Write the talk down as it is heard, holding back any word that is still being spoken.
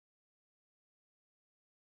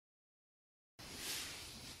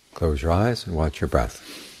Close your eyes and watch your breath.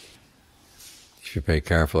 If you pay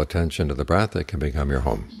careful attention to the breath, it can become your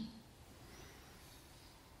home.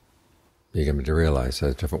 You begin to realize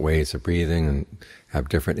there's different ways of breathing and have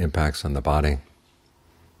different impacts on the body.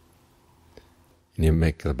 And you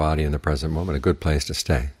make the body in the present moment a good place to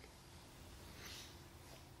stay.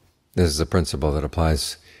 This is a principle that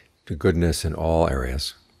applies to goodness in all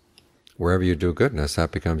areas. Wherever you do goodness,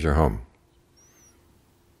 that becomes your home.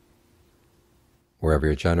 Wherever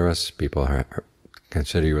you're generous, people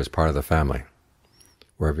consider you as part of the family.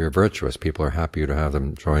 Wherever you're virtuous, people are happy to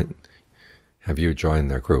have you join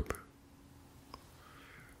their group.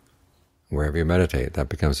 Wherever you meditate, that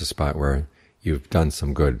becomes a spot where you've done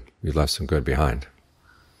some good, you've left some good behind.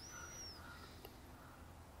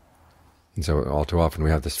 And so all too often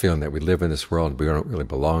we have this feeling that we live in this world, we don't really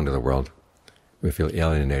belong to the world. We feel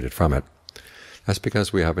alienated from it. That's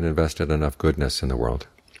because we haven't invested enough goodness in the world.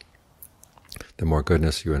 The more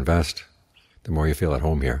goodness you invest, the more you feel at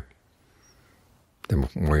home here, the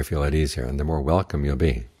more you feel at ease here, and the more welcome you'll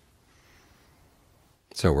be.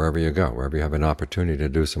 So wherever you go, wherever you have an opportunity to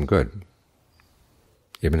do some good,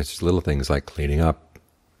 even if it's just little things like cleaning up,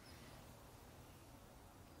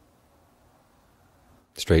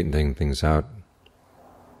 straightening things out.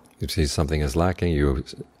 You see something is lacking,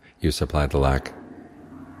 you supply the lack.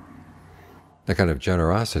 That kind of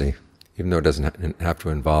generosity, even though it doesn't have to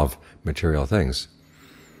involve material things,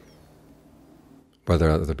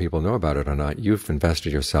 whether other people know about it or not, you've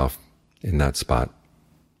invested yourself in that spot.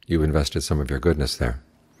 You've invested some of your goodness there.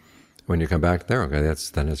 When you come back there, okay,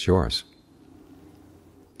 then it's yours.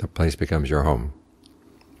 The place becomes your home.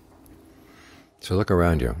 So look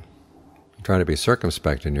around you. Try to be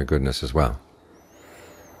circumspect in your goodness as well.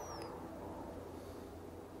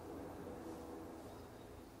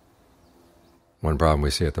 One problem we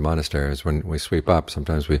see at the monastery is when we sweep up,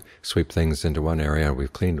 sometimes we sweep things into one area,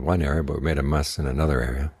 we've cleaned one area, but we made a mess in another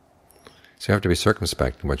area. So you have to be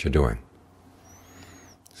circumspect in what you're doing.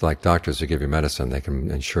 It's like doctors who give you medicine. They can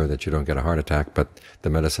ensure that you don't get a heart attack, but the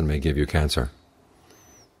medicine may give you cancer.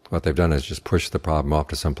 What they've done is just push the problem off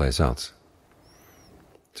to someplace else.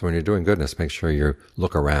 So when you're doing goodness, make sure you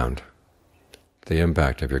look around the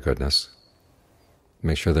impact of your goodness.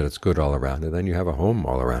 Make sure that it's good all around, and then you have a home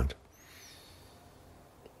all around.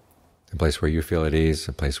 A place where you feel at ease,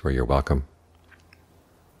 a place where you're welcome.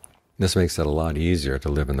 This makes it a lot easier to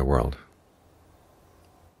live in the world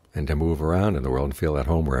and to move around in the world and feel at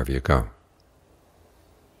home wherever you go.